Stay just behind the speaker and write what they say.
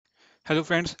Hello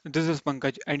friends, this is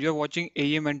Pankaj and you are watching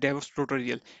AEM and Devops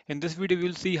tutorial. In this video we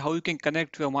will see how you can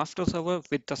connect your master server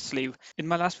with the slave. In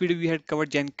my last video we had covered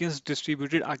Jenkins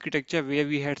distributed architecture where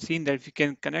we had seen that we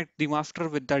can connect the master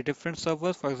with the different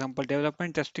servers, for example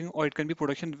development, testing, or it can be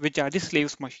production, which are the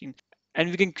slaves machine.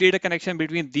 And we can create a connection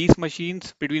between these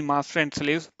machines, between master and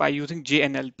slaves, by using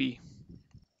JNLP.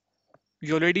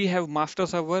 We already have master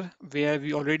server where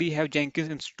we already have Jenkins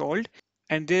installed,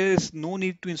 and there is no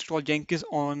need to install Jenkins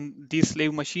on these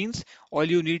slave machines. All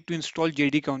you need to install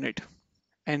JDK on it.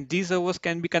 And these servers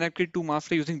can be connected to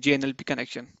master using JNLP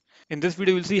connection. In this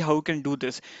video, we'll see how you can do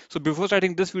this. So before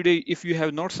starting this video, if you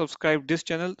have not subscribed this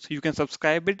channel, so you can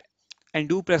subscribe it and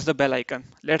do press the bell icon.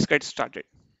 Let's get started.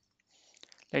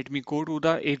 Let me go to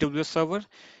the AWS server.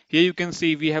 Here you can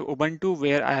see we have Ubuntu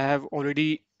where I have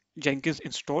already Jenkins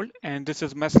installed, and this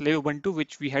is my slave Ubuntu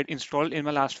which we had installed in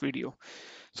my last video.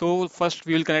 So first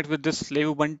we will connect with this slave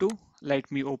Ubuntu.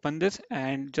 Let me open this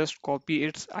and just copy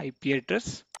its IP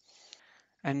address.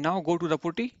 And now go to the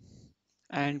putty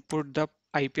and put the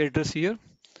IP address here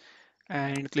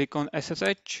and click on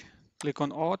SSH, click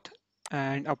on auth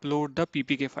and upload the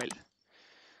PPK file.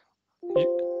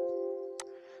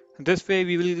 This way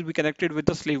we will be connected with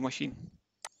the slave machine.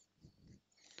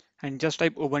 And just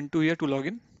type Ubuntu here to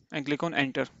login and click on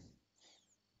enter.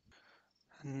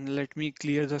 And let me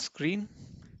clear the screen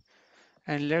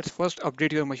and let's first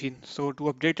update your machine. So to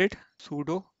update it,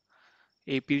 sudo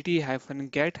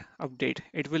apt-get update.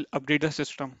 It will update the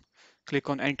system. Click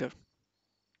on enter.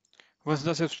 Once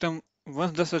the system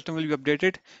will be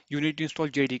updated, you need to install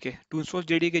JDK. To install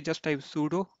JDK, just type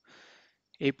sudo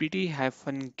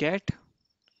apt-get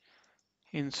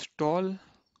install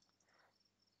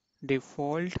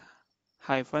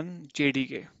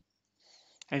default-jdk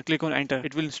and click on enter.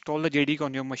 It will install the JDK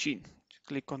on your machine.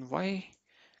 Click on Y,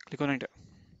 click on enter.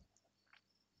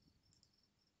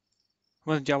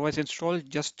 Once Java is installed,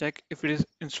 just check if it is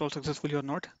installed successfully or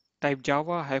not. Type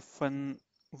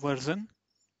java-version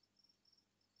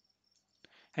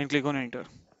and click on enter.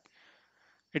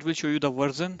 It will show you the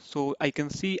version. So I can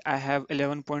see I have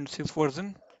 11.6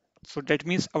 version. So that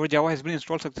means our Java has been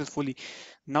installed successfully.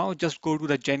 Now just go to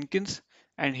the Jenkins,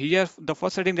 and here the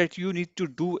first setting that you need to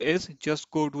do is just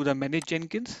go to the manage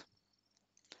Jenkins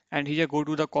and here go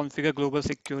to the configure global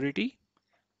security.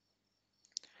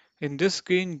 In this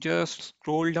screen, just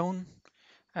scroll down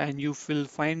and you will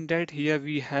find that here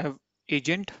we have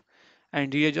agent,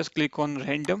 and here just click on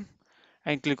random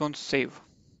and click on save.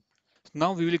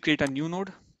 Now we will create a new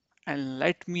node and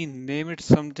let me name it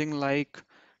something like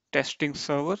testing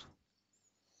server,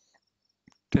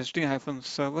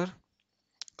 testing-server.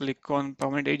 Click on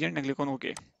permanent agent and click on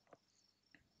OK.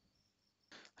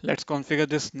 Let's configure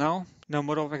this now.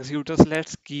 Number of executors,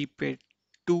 let's keep it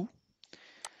 2.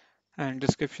 And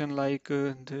description like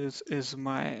this is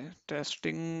my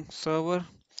testing server.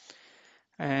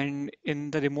 And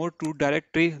in the remote root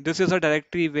directory, this is a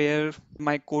directory where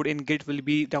my code in Git will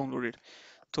be downloaded.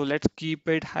 So let's keep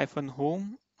it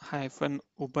 -home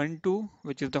 -ubuntu,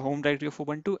 which is the home directory of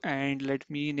Ubuntu, and let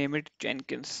me name it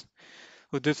Jenkins.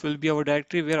 So this will be our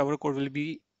directory where our code will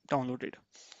be downloaded.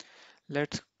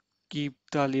 Let's keep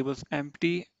the labels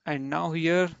empty, and now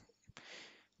here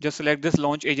just select this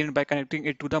launch agent by connecting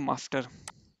it to the master.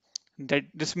 That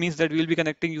this means that we will be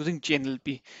connecting using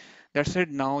JNLP. That's it.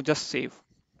 Now just save.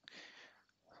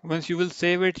 Once you will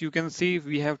save it, you can see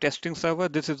we have testing server.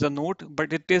 This is the node,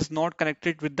 but it is not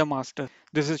connected with the master.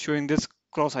 This is showing this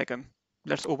cross icon.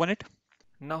 Let's open it.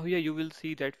 Now here you will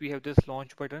see that we have this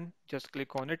launch button. Just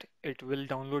click on it. It will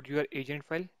download your agent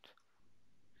file.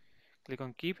 Click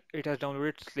on keep. It has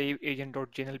downloaded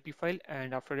slave-agent.jnlp file,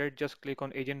 and after that just click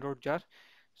on agent.jar.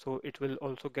 So it will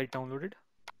also get downloaded.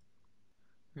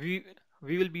 We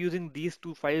we will be using these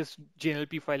two files,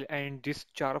 JNLP file and this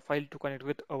jar file, to connect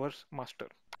with our master.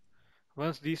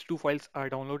 Once these two files are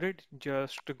downloaded,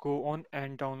 just go on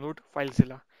and download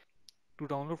filezilla. To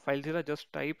download filezilla,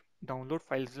 just type download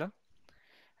filezilla,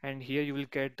 and here you will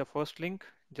get the first link.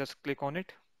 Just click on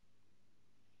it,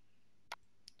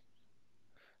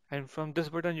 and from this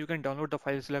button you can download the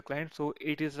filezilla client. So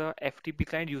it is a FTP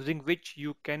client using which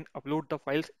you can upload the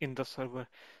files in the server.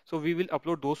 So we will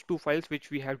upload those two files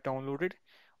which we have downloaded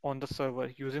on the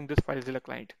server using this filezilla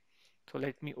client. So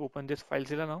let me open this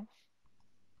filezilla now.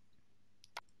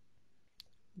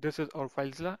 This is our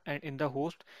filezilla, and in the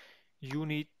host you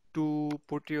need to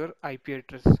put your IP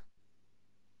address.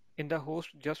 In the host,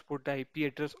 just put the IP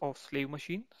address of slave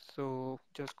machine. So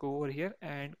just go over here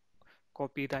and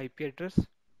copy the IP address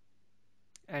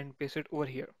and paste it over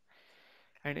here.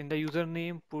 And in the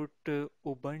username, put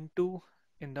Ubuntu.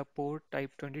 In the port,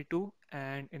 type 22,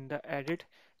 and in the edit,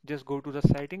 just go to the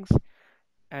settings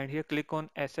and here click on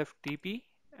SFTP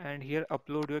and here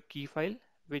upload your key file,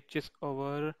 which is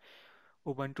our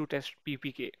Ubuntu test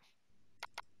ppk,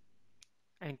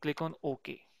 and click on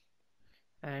OK.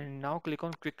 And now click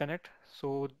on quick connect.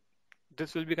 So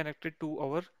this will be connected to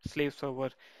our slave server.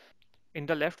 In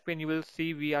the left pane you will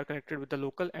see we are connected with the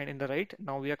local, and in the right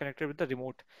now we are connected with the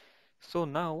remote. So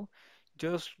now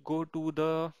just go to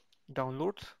the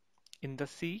downloads. In the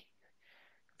C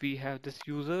we have this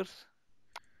users,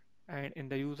 and in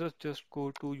the users just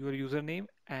go to your username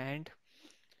and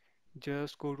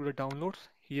just go to the downloads.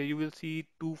 Here you will see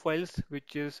two files,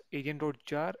 which is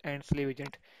agent.jar and slave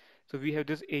agent. So we have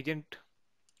this agent,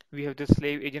 we have this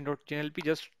slave agent.jnlp.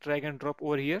 Just drag and drop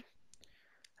over here,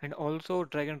 and also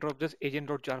drag and drop this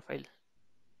agent.jar file.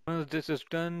 Once this is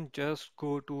done, just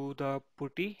go to the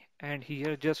putty and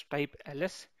here just type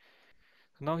ls.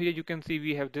 Now here you can see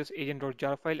we have this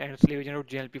agent.jar file and slave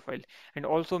agent.jnlp file, and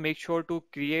also make sure to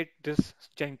create this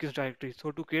Jenkins directory.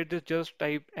 So to create this, just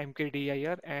type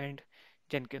mkdir and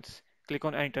Jenkins. Click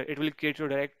on enter. It will create your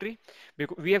directory.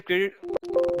 Because we have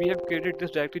created this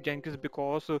directory Jenkins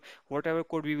because whatever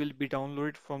code we will be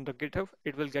downloaded from the GitHub,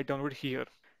 it will get downloaded here.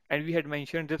 And we had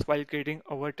mentioned this while creating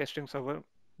our testing server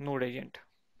node agent.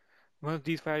 Once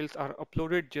these files are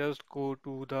uploaded, just go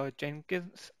to the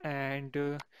Jenkins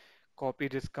and copy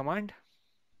this command,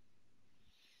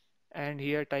 and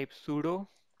here type sudo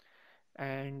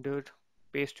and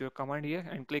paste your command here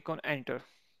and click on enter.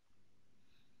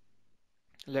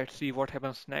 Let's see what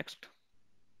happens next.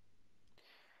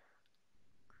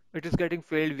 It is getting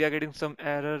failed. We are getting some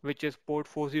error, which is port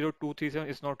 40237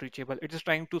 is not reachable. It is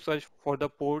trying to search for the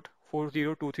port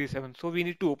 40237. So we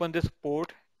need to open this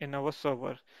port in our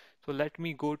server. So let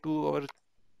me go to our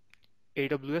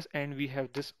AWS, and we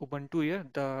have this Ubuntu here,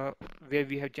 the where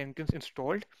we have Jenkins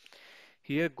installed.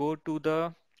 Here go to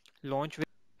the launch.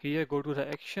 Here go to the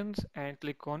actions and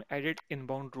click on edit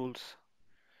inbound rules.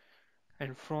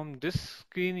 And from this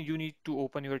screen, you need to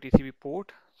open your TCP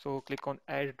port. So click on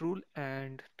add rule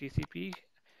and TCP.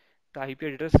 The IP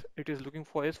address it is looking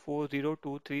for is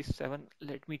 40237.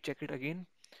 Let me check it again.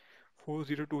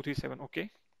 40237.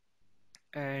 Okay.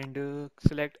 And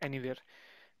select anywhere.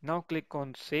 Now click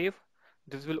on save.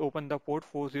 This will open the port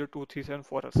 40237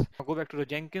 for us. Now go back to the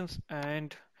Jenkins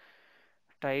and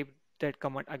type that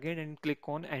command again and click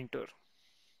on enter.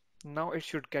 Now it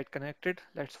should get connected.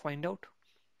 Let's find out.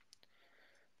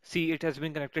 See, it has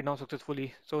been connected now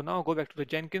successfully. So now go back to the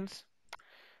Jenkins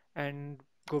and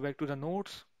go back to the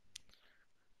nodes.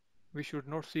 We should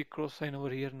not see cross sign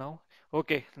over here now.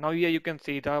 Okay, now here you can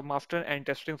see the master and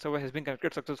testing server has been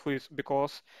connected successfully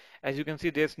because as you can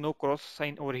see there's no cross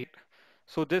sign over here.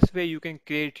 So this way you can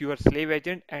create your slave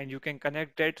agent and you can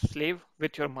connect that slave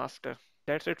with your master.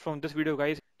 That's it from this video,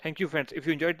 guys. Thank you, friends. If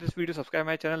you enjoyed this video, subscribe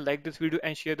my channel, like this video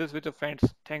and share this with your friends.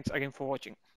 Thanks again for watching.